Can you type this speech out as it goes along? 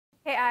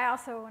Hey, I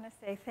also want to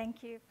say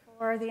thank you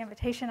for the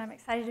invitation. I'm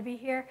excited to be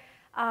here.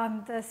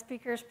 The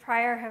speakers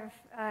prior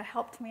have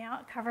helped me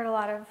out, covered a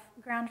lot of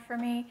ground for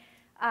me.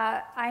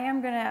 I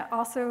am going to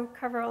also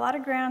cover a lot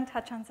of ground,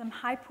 touch on some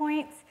high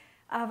points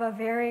of a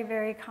very,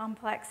 very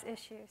complex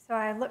issue. So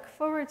I look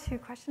forward to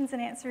questions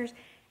and answers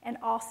and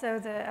also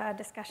the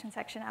discussion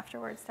section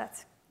afterwards.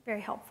 That's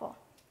very helpful.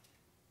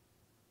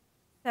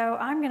 So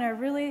I'm going to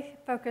really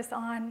focus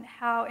on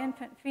how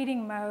infant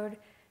feeding mode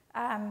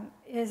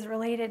is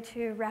related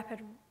to rapid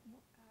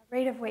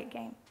rate of weight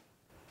gain.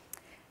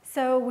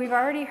 So we've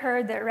already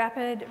heard that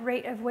rapid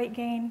rate of weight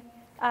gain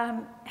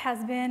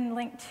has been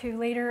linked to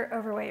later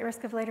overweight,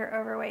 risk of later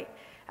overweight.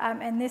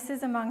 And this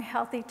is among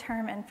healthy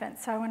term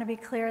infants. So I want to be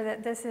clear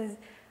that this is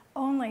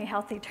only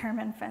healthy term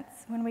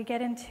infants. When we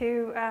get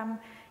into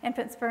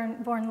infants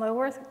born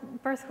low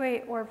birth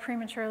weight or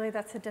prematurely,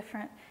 that's a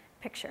different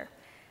picture.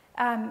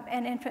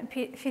 And infant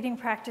feeding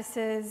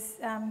practices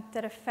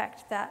that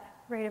affect that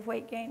rate of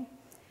weight gain.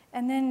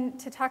 And then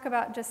to talk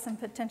about just some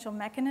potential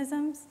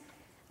mechanisms,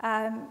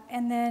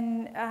 and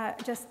then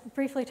just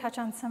briefly touch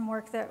on some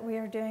work that we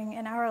are doing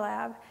in our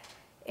lab.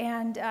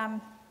 And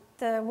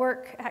the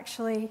work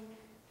actually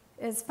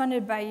is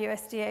funded by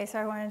USDA, so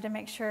I wanted to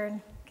make sure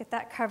and get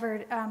that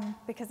covered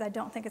because I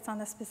don't think it's on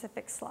the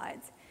specific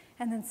slides.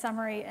 And then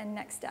summary and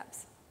next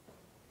steps.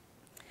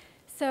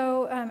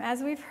 So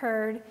as we've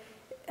heard,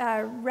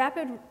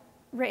 rapid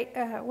weight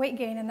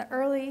gain in the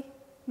early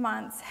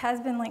months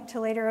has been linked to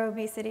later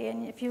obesity.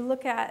 And if you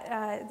look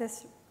at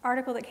this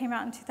article that came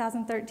out in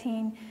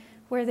 2013,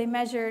 where they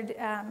measured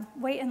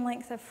weight and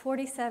length of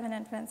 47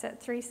 infants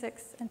at 3,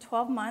 6, and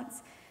 12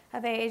 months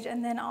of age,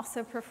 and then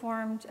also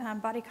performed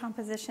body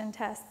composition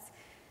tests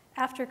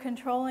after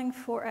controlling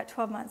for, at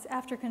 12 months,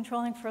 after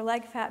controlling for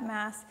leg fat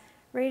mass,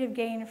 rate of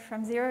gain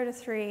from 0 to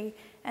 3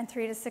 and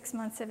 3 to 6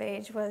 months of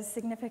age was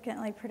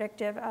significantly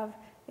predictive of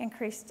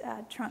increased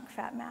trunk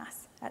fat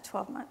mass at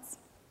 12 months.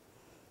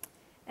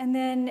 And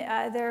then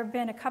there have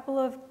been a couple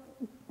of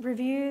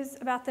reviews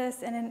about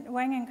this, and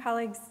Wang and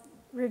colleagues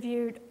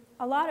reviewed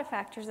a lot of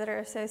factors that are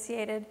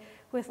associated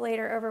with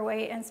later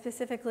overweight, and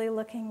specifically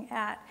looking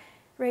at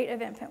rate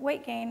of infant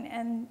weight gain,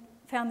 and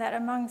found that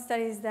among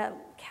studies that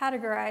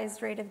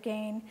categorized rate of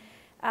gain,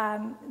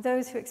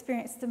 those who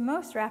experienced the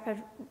most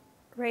rapid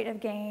rate of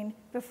gain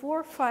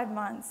before 5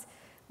 months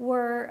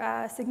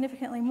were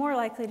significantly more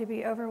likely to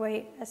be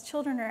overweight as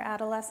children or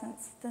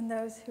adolescents than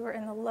those who were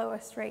in the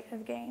lowest rate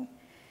of gain.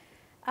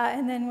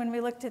 And then when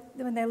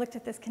they looked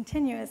at this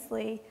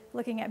continuously,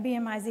 looking at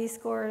BMI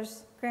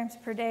Z-scores, grams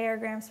per day or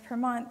grams per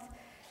month,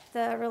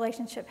 the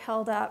relationship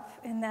held up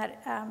in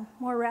that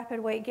more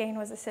rapid weight gain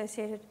was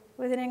associated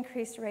with an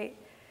increased rate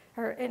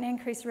or an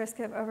increased risk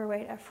of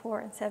overweight at 4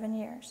 and 7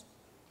 years.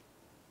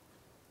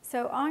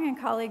 So Ong and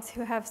colleagues,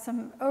 who have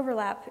some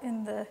overlap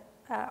in the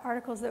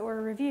articles that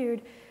were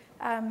reviewed,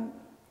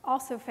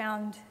 also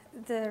found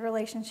the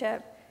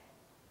relationship.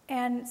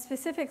 And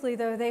specifically,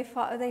 though, they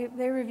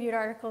reviewed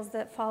articles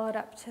that followed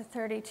up to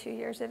 32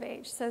 years of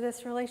age. So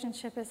this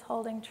relationship is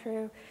holding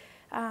true,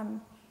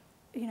 on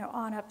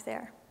up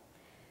there.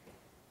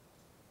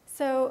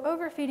 So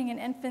overfeeding in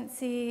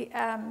infancy,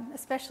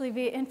 especially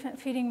via infant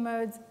feeding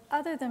modes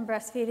other than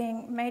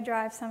breastfeeding, may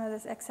drive some of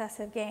this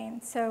excessive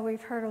gain. So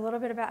we've heard a little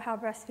bit about how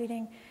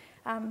breastfeeding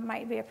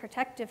might be a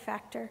protective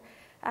factor,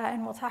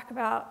 and we'll talk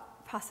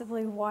about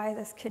possibly why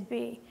this could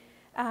be.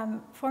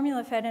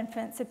 Formula-fed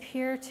infants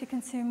appear to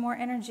consume more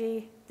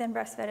energy than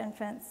breastfed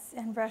infants,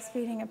 and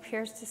breastfeeding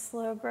appears to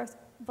slow growth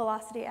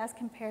velocity as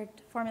compared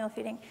to formula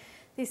feeding.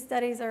 These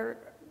studies are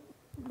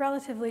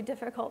relatively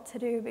difficult to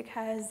do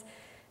because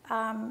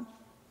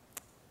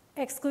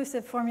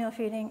exclusive formula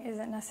feeding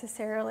isn't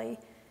necessarily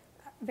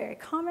very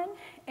common,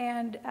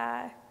 and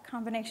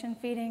combination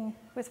feeding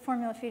with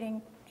formula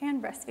feeding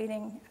and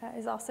breastfeeding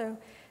is also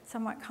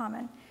somewhat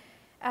common.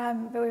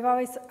 But we've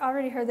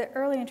already heard that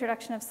early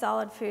introduction of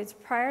solid foods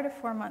prior to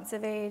 4 months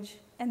of age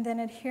and then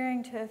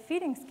adhering to a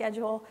feeding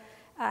schedule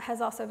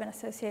has also been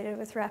associated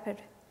with rapid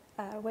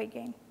weight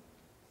gain.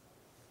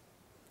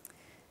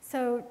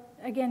 So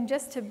again,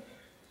 just to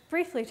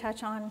briefly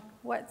touch on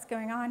what's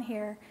going on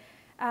here,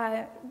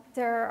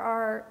 there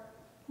are,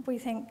 we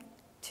think,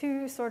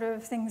 two sort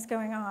of things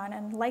going on,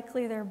 and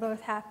likely they're both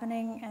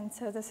happening, and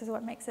so this is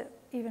what makes it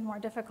even more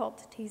difficult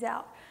to tease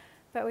out.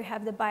 But we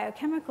have the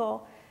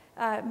biochemical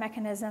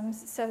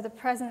mechanisms, so the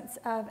presence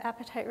of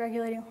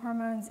appetite-regulating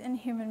hormones in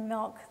human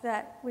milk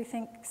that we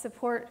think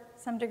support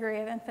some degree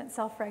of infant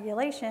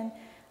self-regulation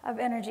of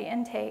energy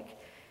intake.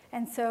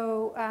 And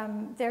so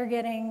they're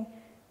getting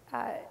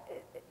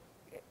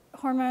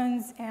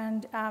hormones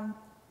and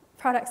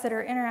products that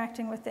are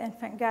interacting with the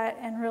infant gut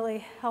and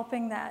really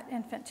helping that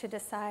infant to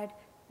decide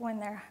when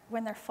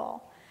they're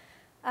full.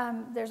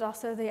 There's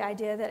also the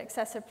idea that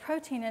excessive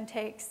protein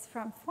intakes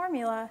from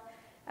formula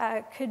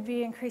could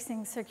be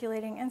increasing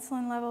circulating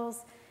insulin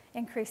levels,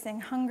 increasing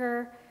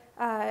hunger.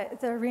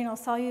 The renal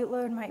solute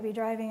load might be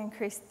driving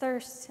increased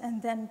thirst,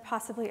 and then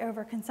possibly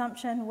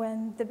overconsumption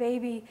when the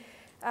baby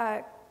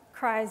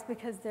cries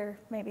because they're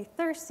maybe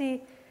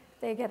thirsty.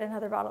 they get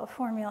another bottle of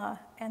formula,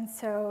 and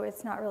so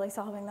it's not really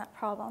solving that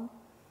problem.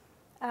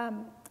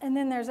 And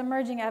then there's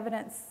emerging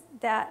evidence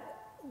that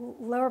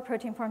lower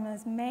protein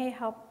formulas may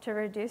help to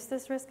reduce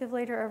this risk of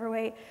later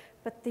overweight,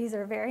 but these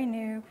are very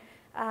new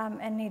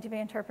and need to be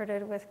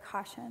interpreted with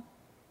caution.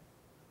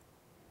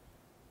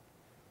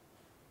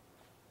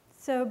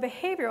 So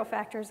behavioral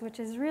factors, which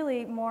is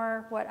really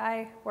more what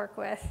I work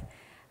with,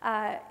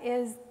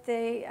 is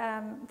the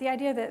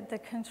idea that the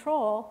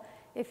control,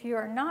 if you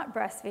are not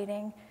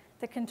breastfeeding,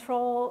 the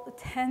control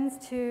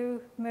tends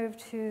to move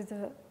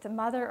to the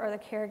mother or the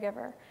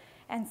caregiver.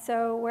 And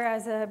so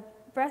whereas a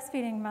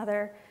breastfeeding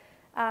mother,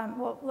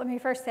 well, let me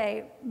first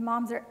say,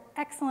 moms are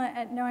excellent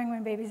at knowing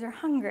when babies are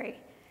hungry.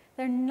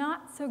 They're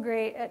not so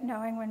great at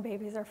knowing when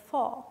babies are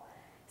full.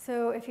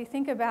 So if you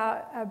think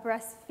about a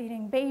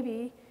breastfeeding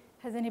baby,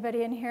 has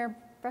anybody in here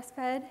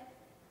breastfed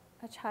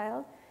a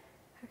child?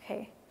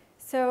 Okay,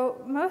 so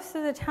most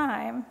of the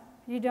time,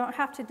 you don't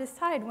have to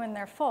decide when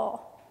they're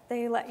full.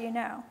 They let you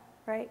know,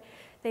 right?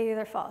 They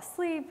either fall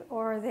asleep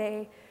or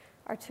they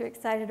are too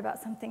excited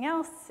about something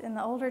else in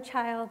the older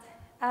child,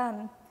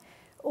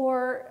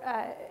 or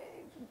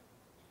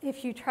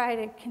if you try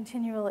to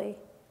continually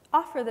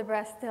offer the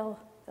breast, they'll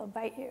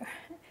bite you.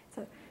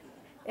 So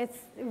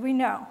we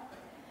know.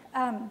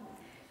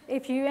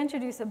 If you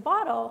introduce a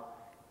bottle,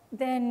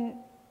 then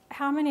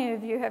how many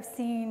of you have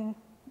seen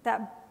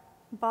that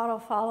bottle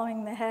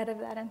following the head of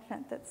that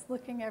infant that's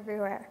looking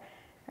everywhere,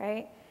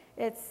 right?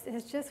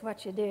 It's just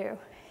what you do.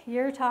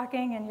 You're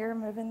talking and you're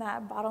moving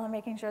that bottle and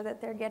making sure that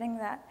they're getting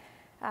that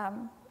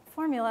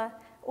formula,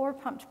 or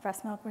pumped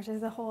breast milk, which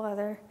is a whole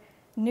other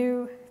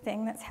new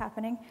thing that's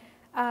happening.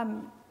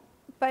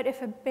 But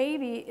if a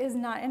baby is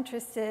not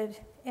interested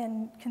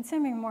in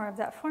consuming more of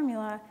that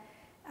formula,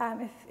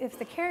 if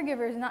the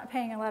caregiver is not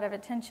paying a lot of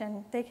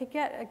attention, they could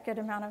get a good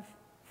amount of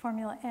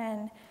formula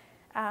in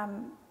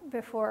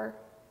before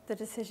the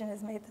decision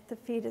is made that the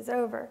feed is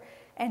over.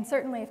 And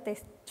certainly if they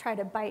try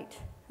to bite,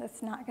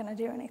 that's not going to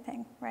do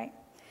anything, right?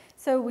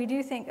 So we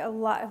do think a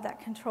lot of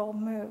that control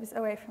moves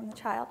away from the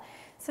child.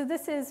 So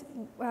this is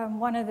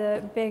one of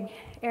the big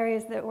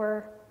areas that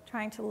we're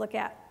trying to look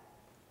at.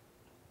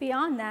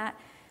 Beyond that,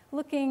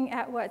 looking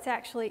at what's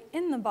actually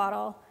in the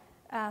bottle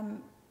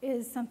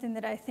is something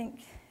that I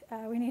think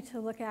we need to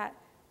look at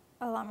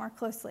a lot more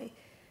closely.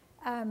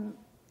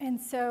 And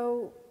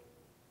so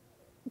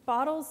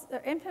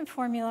infant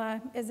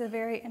formula is a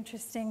very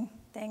interesting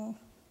thing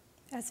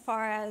as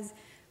far as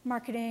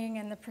marketing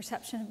and the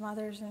perception of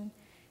mothers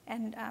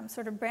and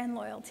sort of brand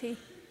loyalty.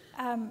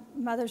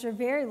 Mothers are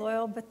very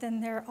loyal, but then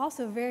they're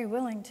also very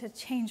willing to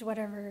change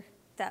whatever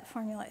that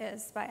formula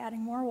is by adding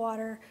more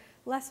water,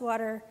 less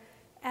water,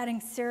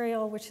 adding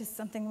cereal, which is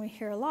something we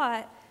hear a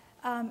lot,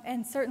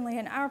 and certainly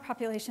in our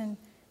population,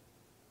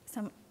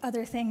 some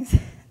other things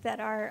that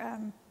are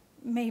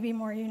maybe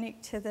more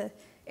unique to the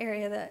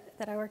area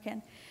that I work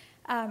in.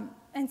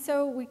 And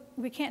so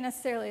we can't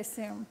necessarily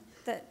assume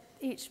that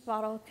each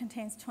bottle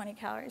contains 20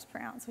 calories per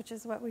ounce, which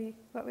is what we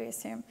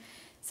assume.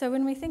 So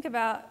when we think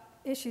about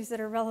issues that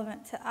are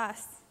relevant to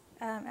us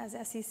as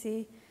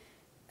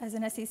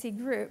an SEC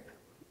group,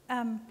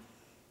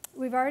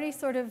 we've already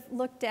sort of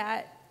looked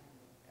at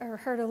or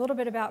heard a little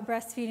bit about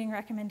breastfeeding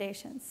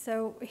recommendations.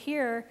 So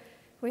here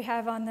we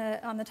have on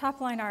the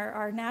top line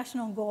our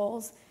national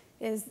goals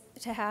is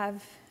to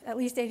have at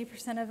least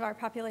 80% of our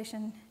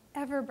population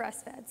ever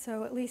breastfed,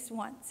 so at least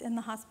once in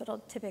the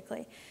hospital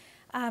typically.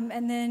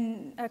 And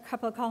then a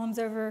couple of columns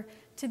over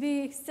to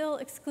be still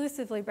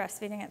exclusively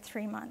breastfeeding at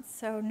 3 months,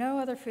 so no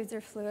other foods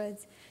or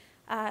fluids.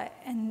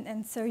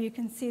 And so you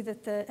can see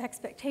that the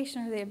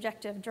expectation or the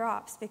objective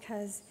drops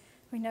because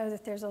we know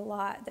that there's a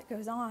lot that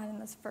goes on in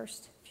those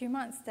first few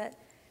months that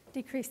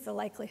decrease the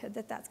likelihood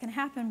that that's going to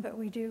happen, but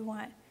we do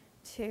want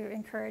to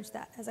encourage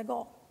that as a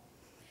goal.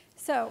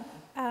 So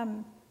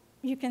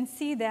you can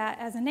see that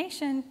as a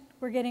nation,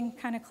 we're getting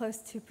kind of close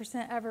to %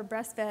 ever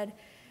breastfed.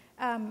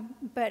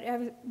 But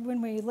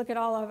when we look at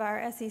all of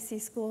our SEC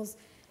schools,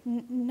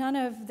 none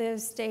of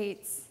those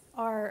states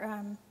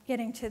are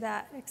getting to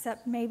that,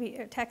 except maybe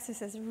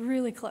Texas is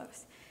really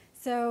close.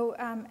 So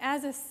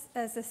as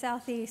the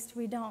Southeast,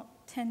 we don't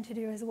tend to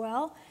do as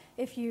well.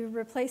 If you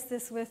replace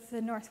this with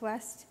the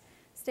Northwest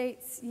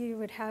states, you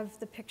would have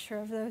the picture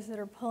of those that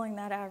are pulling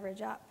that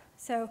average up.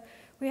 So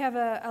we have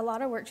a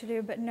lot of work to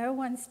do, but no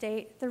one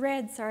state, the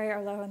reds,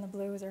 are low and the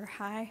blues are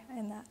high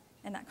in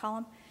that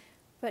column.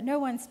 But no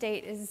one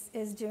state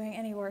is doing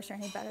any worse or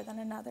any better than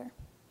another.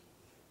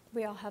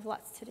 We all have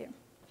lots to do.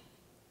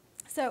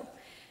 So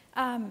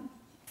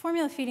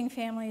formula feeding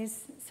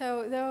families,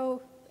 so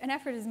though an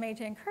effort is made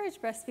to encourage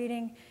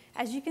breastfeeding,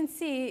 as you can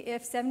see,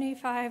 if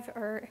 75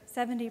 or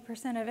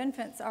 70% of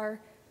infants are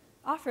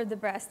offered the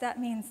breast, that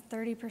means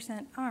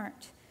 30%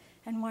 aren't.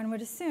 And one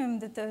would assume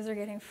that those are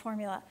getting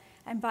formula.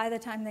 And by the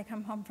time they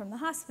come home from the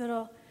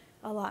hospital,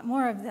 a lot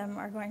more of them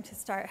are going to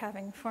start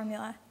having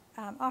formula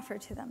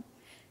offered to them.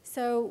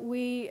 So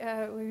we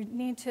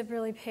need to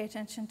really pay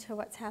attention to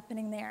what's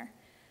happening there.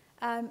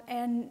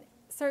 And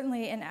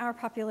certainly in our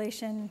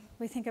population,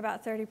 we think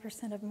about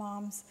 30% of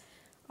moms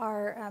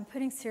are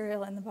putting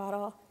cereal in the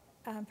bottle,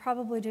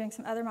 probably doing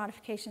some other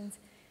modifications,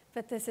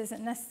 but this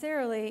isn't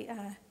necessarily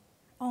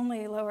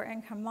only lower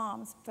income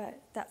moms, but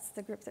that's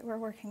the group that we're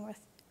working with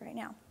right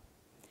now.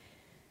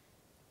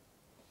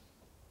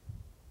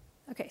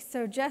 Okay,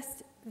 so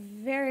just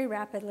very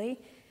rapidly,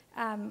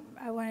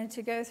 I wanted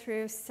to go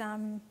through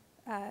some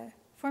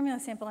formula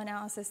sample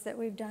analysis that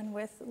we've done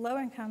with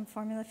low-income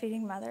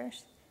formula-feeding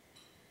mothers.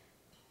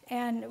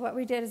 And what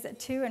we did is at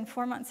 2 and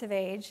 4 months of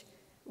age,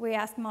 we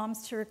asked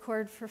moms to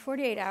record for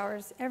 48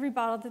 hours every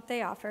bottle that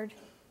they offered,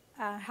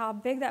 how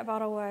big that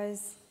bottle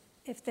was,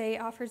 if they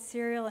offered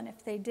cereal, and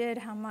if they did,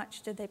 how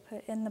much did they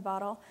put in the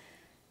bottle,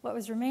 what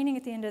was remaining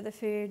at the end of the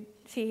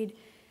feed,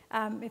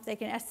 if they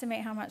can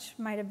estimate how much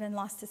might have been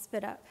lost to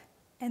spit up,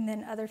 and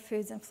then other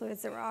foods and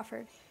fluids that were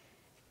offered.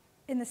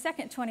 In the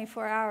second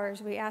 24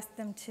 hours, we asked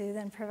them to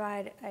then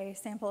provide a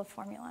sample of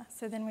formula.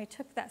 So then we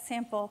took that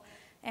sample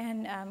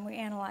and we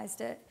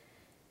analyzed it.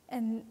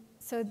 And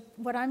so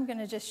what I'm going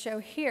to just show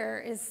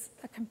here is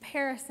a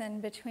comparison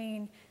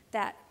between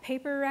that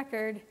paper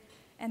record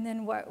and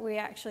then what we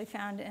actually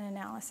found in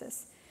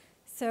analysis.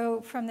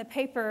 So from the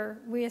paper,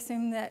 we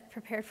assumed that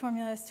prepared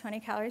formula is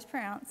 20 calories per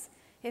ounce.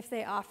 If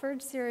they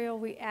offered cereal,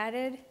 we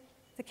added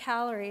the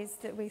calories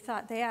that we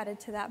thought they added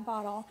to that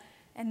bottle,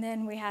 and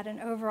then we had an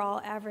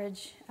overall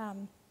average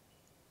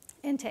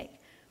intake.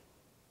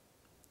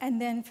 And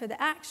then for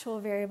the actual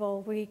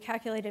variable, we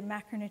calculated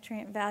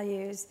macronutrient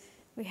values.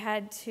 We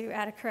had to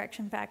add a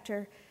correction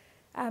factor,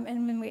 and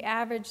then we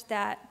averaged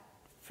that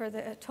for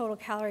the total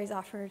calories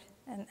offered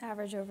and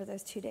average over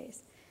those 2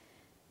 days.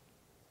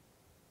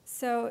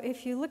 So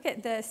if you look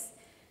at this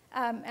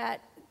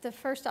at the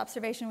first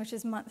observation, which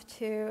is month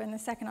 2, and the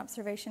second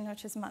observation,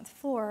 which is month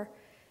 4,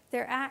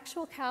 their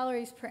actual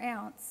calories per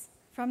ounce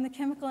from the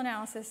chemical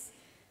analysis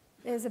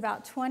is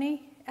about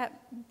 20 at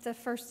the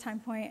first time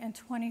point and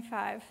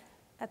 25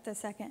 at the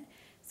second.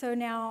 So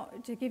now,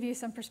 to give you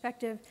some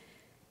perspective,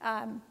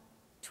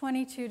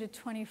 22 to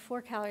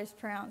 24 calories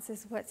per ounce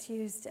is what's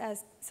used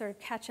as sort of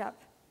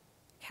catch-up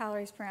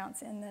calories per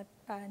ounce in the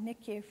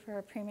NICU for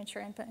a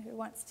premature infant who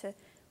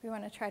we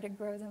want to try to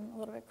grow them a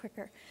little bit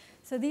quicker.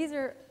 So these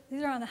are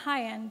on the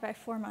high end by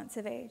 4 months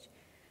of age.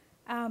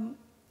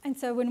 And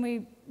so when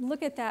we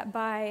look at that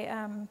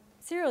by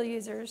cereal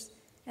users,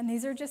 and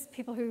these are just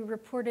people who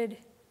reported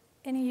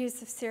any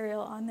use of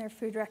cereal on their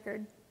food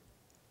record,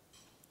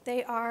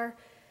 they are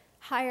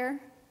higher,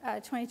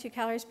 22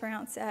 calories per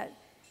ounce at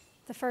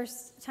the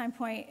first time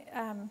point,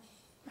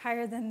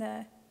 higher than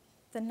the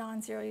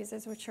non-cereal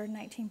users, which are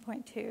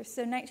 19.2.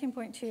 So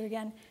 19.2,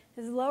 again,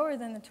 is lower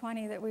than the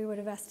 20 that we would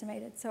have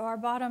estimated. So our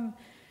bottom,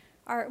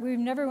 we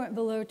never went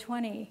below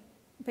 20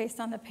 based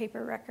on the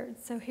paper record.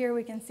 So here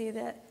we can see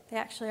that they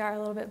actually are a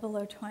little bit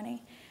below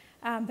 20.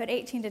 But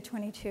 18 to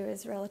 22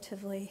 is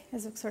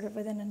sort of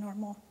within a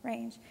normal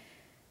range.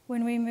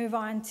 When we move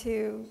on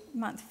to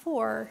month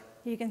 4,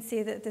 you can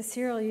see that the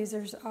cereal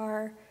users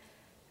are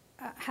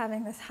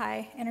having this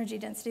high energy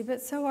density,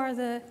 but so are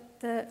the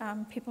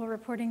people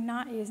reporting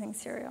not using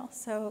cereal.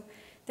 So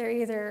they're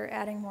either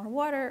adding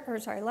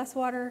less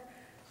water,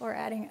 or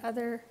adding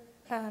other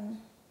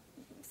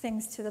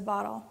things to the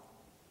bottle.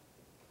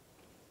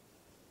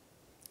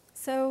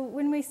 So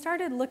when we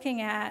started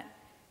looking at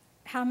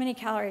how many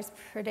calories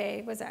per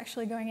day was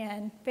actually going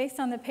in, based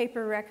on the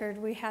paper record,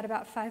 we had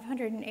about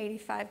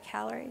 585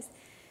 calories.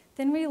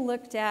 Then we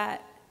looked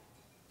at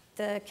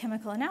the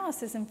chemical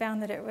analysis and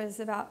found that it was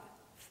about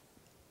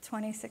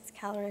 26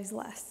 calories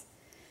less.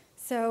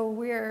 So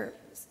we're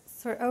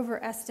sort of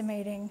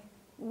overestimating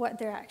what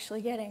they're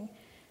actually getting.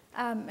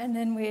 And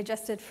then we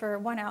adjusted for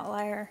one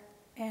outlier,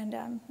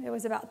 and it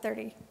was about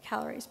 30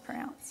 calories per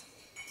ounce.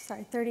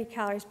 30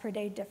 calories per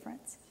day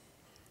difference.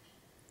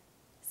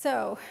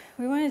 So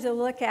we wanted to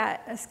look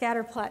at a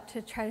scatter plot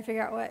to try to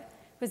figure out what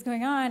was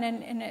going on,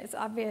 and it's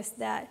obvious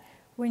that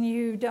when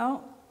you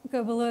don't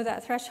go below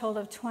that threshold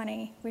of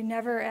 20, we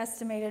never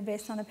estimated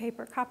based on the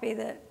paper copy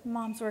that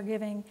moms were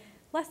giving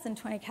less than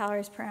 20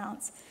 calories per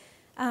ounce,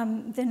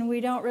 then we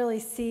don't really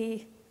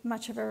see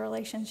much of a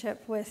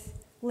relationship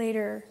with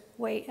later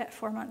weight at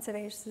 4 months of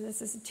age. So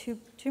this is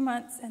two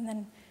months, and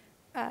then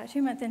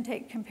 2-month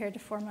intake compared to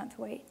 4-month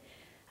weight,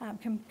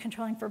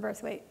 controlling for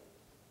birth weight.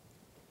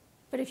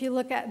 But if you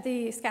look at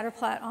the scatter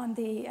plot on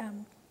the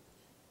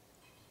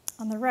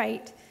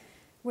right,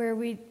 where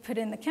we put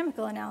in the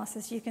chemical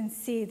analysis, you can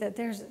see that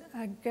there's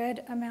a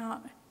good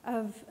amount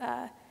of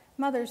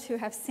mothers who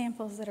have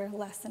samples that are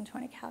less than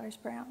 20 calories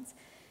per ounce.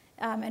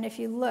 And if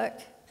you look,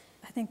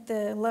 I think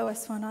the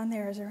lowest one on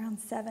there is around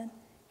 7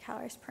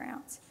 calories per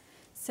ounce.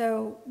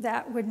 So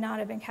that would not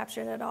have been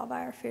captured at all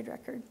by our food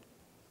record.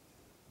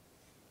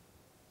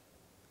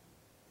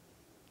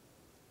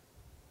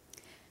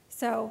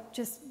 So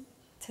just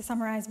to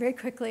summarize very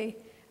quickly,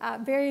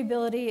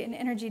 variability in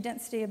energy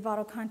density of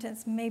bottle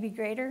contents may be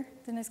greater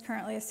than is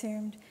currently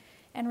assumed,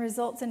 and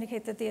results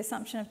indicate that the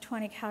assumption of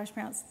 20 calories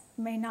per ounce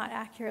may not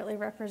accurately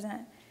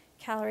represent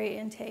calorie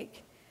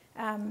intake,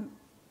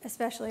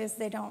 especially as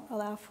they don't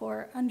allow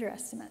for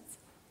underestimates.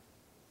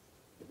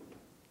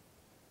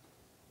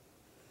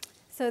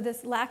 So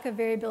this lack of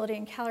variability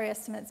in calorie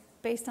estimates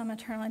based on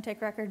maternal intake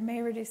record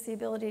may reduce the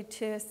ability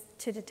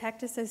to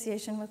detect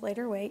association with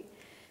later weight,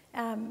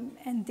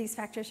 and these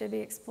factors should be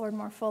explored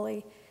more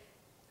fully.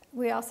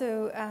 We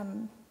also,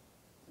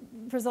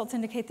 results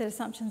indicate that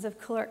assumptions of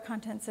caloric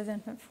contents of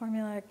infant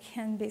formula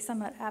can be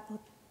somewhat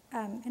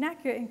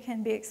inaccurate and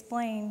can be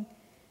explained,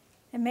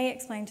 and may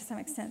explain to some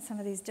extent some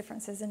of these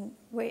differences in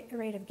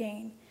rate of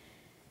gain.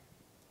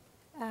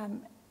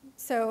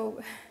 So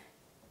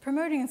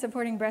promoting and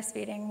supporting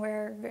breastfeeding,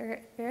 where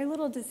very, very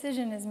little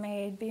decision is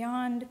made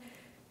beyond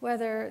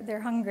whether they're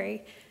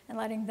hungry, and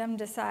letting them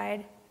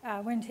decide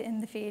when to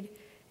end the feed,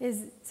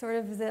 is sort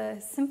of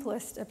the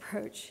simplest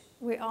approach.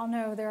 We all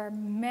know there are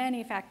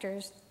many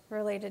factors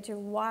related to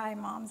why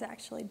moms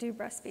actually do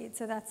breastfeed,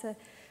 so that's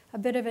a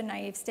bit of a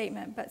naive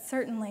statement, but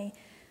certainly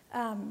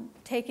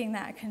taking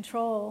that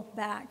control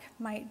back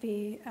might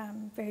be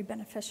very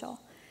beneficial.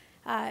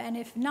 And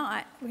if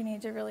not, we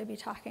need to really be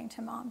talking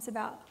to moms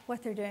about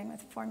what they're doing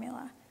with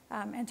formula,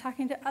 and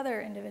talking to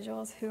other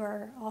individuals who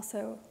are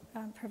also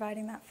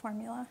providing that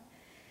formula.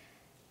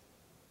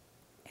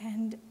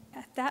 And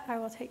at that, I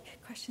will take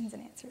questions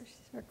and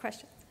answers, or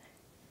questions.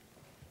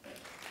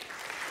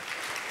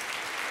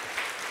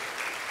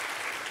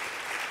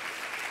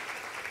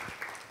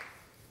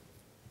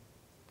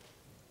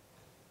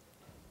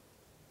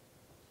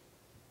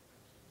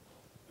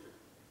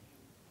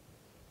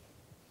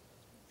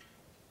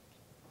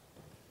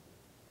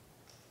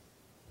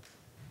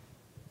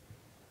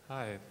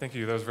 Hi, thank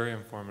you. That was very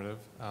informative.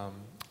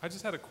 I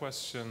just had a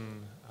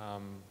question.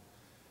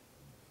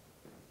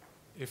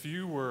 If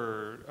you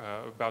were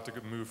about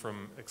to move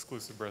from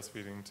exclusive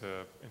breastfeeding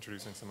to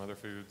introducing some other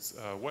foods,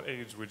 what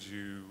age would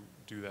you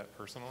do that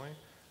personally?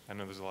 I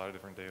know there's a lot of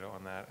different data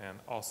on that. And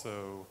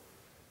also,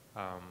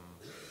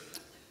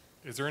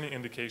 is there any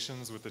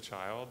indications with the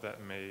child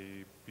that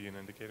may be an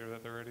indicator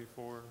that they're ready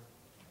for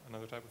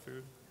another type of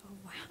food? Oh,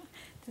 wow.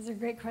 Those are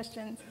great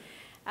questions.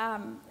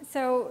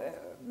 So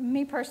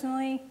me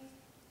personally,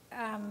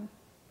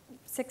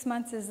 6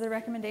 months is the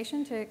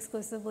recommendation to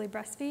exclusively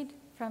breastfeed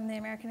from the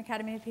American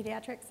Academy of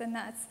Pediatrics, and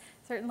that's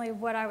certainly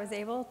what I was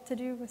able to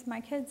do with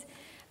my kids.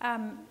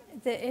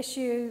 The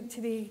issue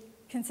to be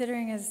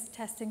considering is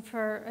testing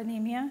for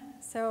anemia.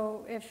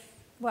 So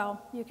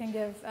you can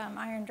give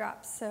iron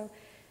drops, so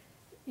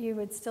you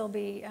would still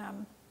be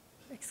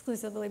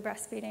exclusively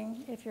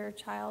breastfeeding if your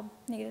child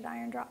needed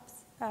iron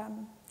drops.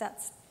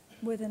 That's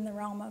within the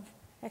realm of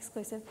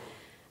exclusive.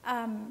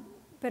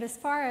 But as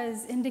far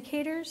as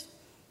indicators,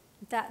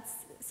 that's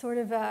sort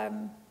of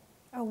a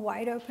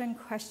wide open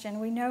question.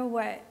 We know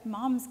what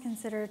moms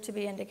consider to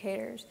be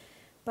indicators,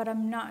 but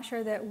I'm not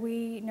sure that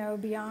we know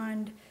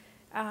beyond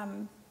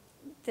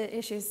the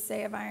issues,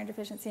 say, of iron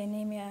deficiency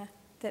anemia,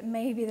 that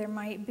maybe there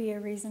might be a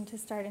reason to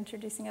start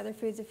introducing other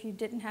foods if you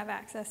didn't have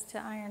access to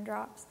iron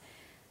drops.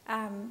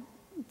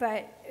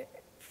 But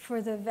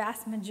for the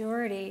vast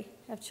majority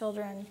of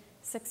children,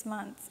 6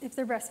 months, if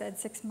they're breastfed,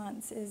 6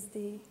 months is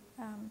the,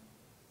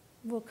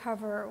 the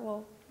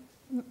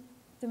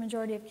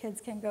majority of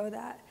kids can go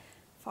that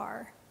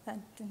far. I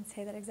didn't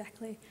say that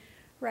exactly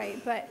right,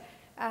 but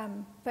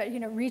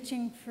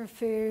reaching for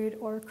food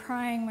or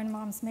crying when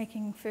mom's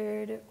making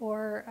food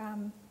or,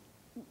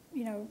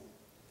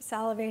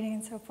 salivating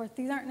and so forth,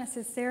 these aren't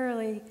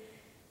necessarily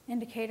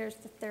indicators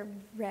that they're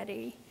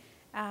ready,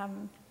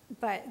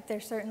 but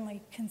they're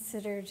certainly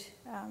considered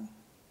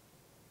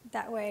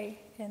that way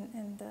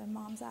in the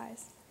mom's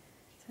eyes.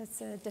 So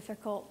it's a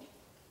difficult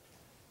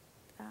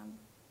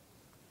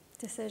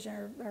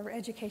decision or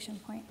education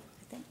point,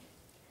 I think.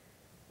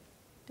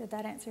 Did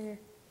that answer your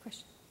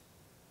question?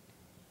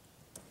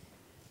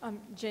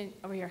 Jane,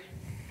 over here.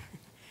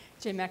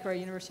 Jane McElroy,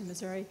 University of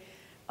Missouri.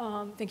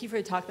 Thank you for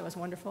your talk. That was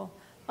wonderful.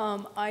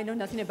 I know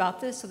nothing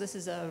about this, so this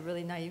is a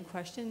really naive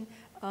question.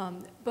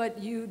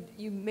 But you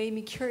made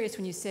me curious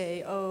when you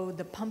say, oh,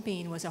 the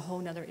pumping was a whole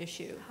nother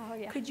issue. Oh,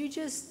 yeah. Could you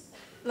just,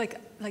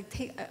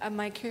 take,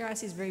 my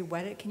curiosity is very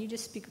whetted. Can you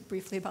just speak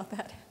briefly about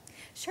that?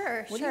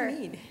 Sure, What sure. do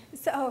you mean?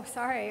 So,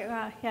 sorry.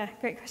 Yeah,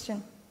 great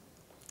question.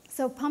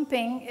 So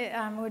pumping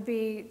would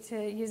be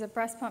to use a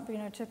breast pump,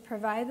 to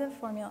provide the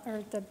formula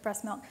or the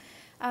breast milk.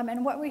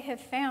 And what we have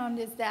found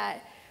is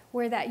that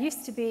where that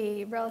used to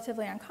be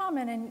relatively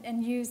uncommon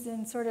and used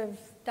in sort of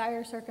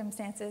dire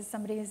circumstances,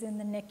 somebody is in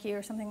the NICU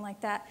or something like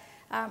that,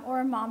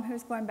 or a mom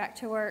who's going back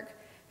to work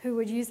who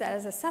would use that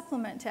as a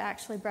supplement to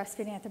actually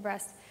breastfeeding at the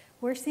breast,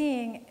 we're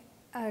seeing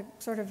a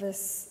sort of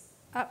this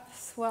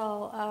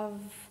upswell of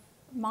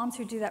moms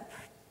who do that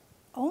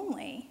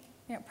only,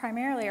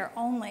 primarily or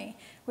only,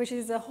 which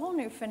is a whole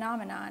new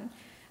phenomenon.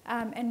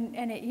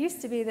 And it used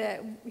to be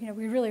that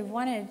we really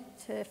wanted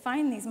to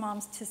find these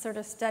moms to sort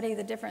of study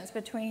the difference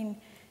between,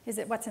 is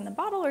it what's in the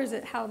bottle or is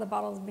it how the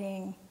bottle's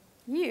being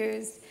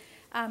used?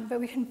 But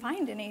we couldn't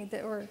find any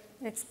that were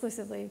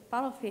exclusively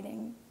bottle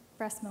feeding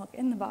breast milk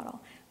in the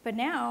bottle. But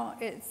now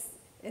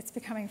it's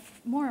becoming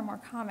more and more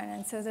common,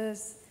 and so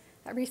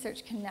that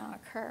research can now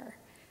occur.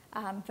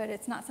 But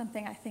it's not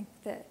something I think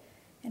that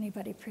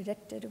anybody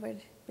predicted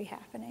would be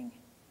happening.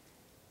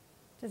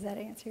 Does that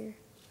answer your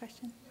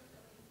question?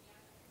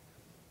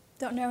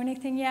 don't know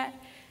anything yet.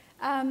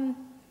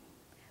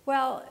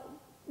 Well,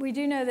 we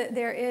do know that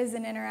there is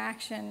an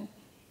interaction.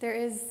 There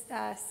is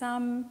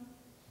some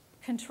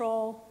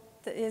control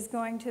that is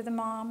going to the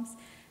moms,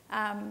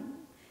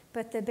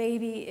 but the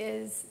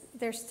baby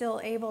they're still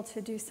able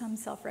to do some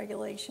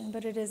self-regulation,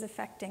 but it is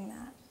affecting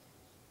that,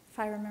 if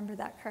I remember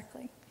that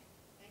correctly.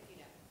 Thank you,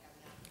 Dr.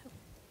 Kavanagh.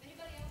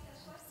 Anybody else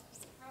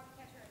have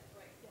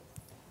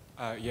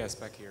questions? Yes. Yes,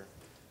 back here.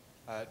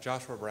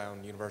 Joshua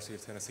Brown, University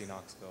of Tennessee,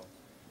 Knoxville.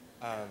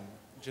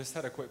 Just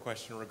had a quick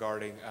question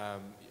regarding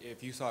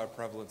if you saw a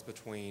prevalence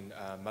between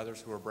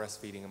mothers who were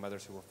breastfeeding and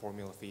mothers who were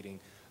formula feeding,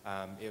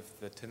 if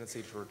the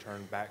tendency to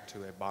return back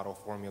to a bottle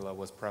formula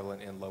was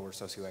prevalent in lower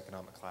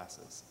socioeconomic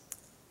classes.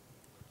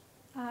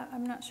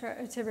 I'm not sure,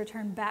 to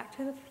return back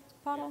to the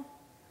bottle?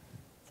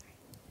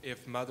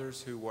 If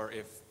mothers who were,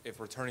 if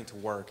returning to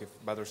work, if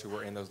mothers who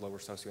were in those lower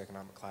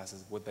socioeconomic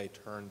classes, would they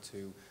turn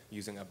to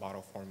using a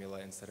bottle formula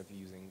instead of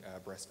using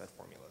breastfed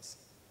formulas?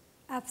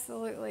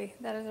 Absolutely,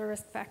 that is a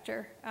risk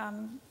factor.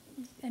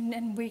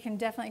 And we can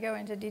definitely go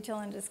into detail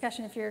and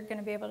discussion if you're going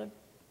to be able to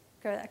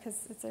go to that,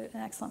 because it's an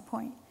excellent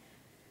point.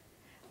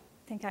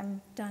 I think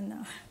I'm done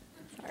now.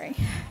 Sorry.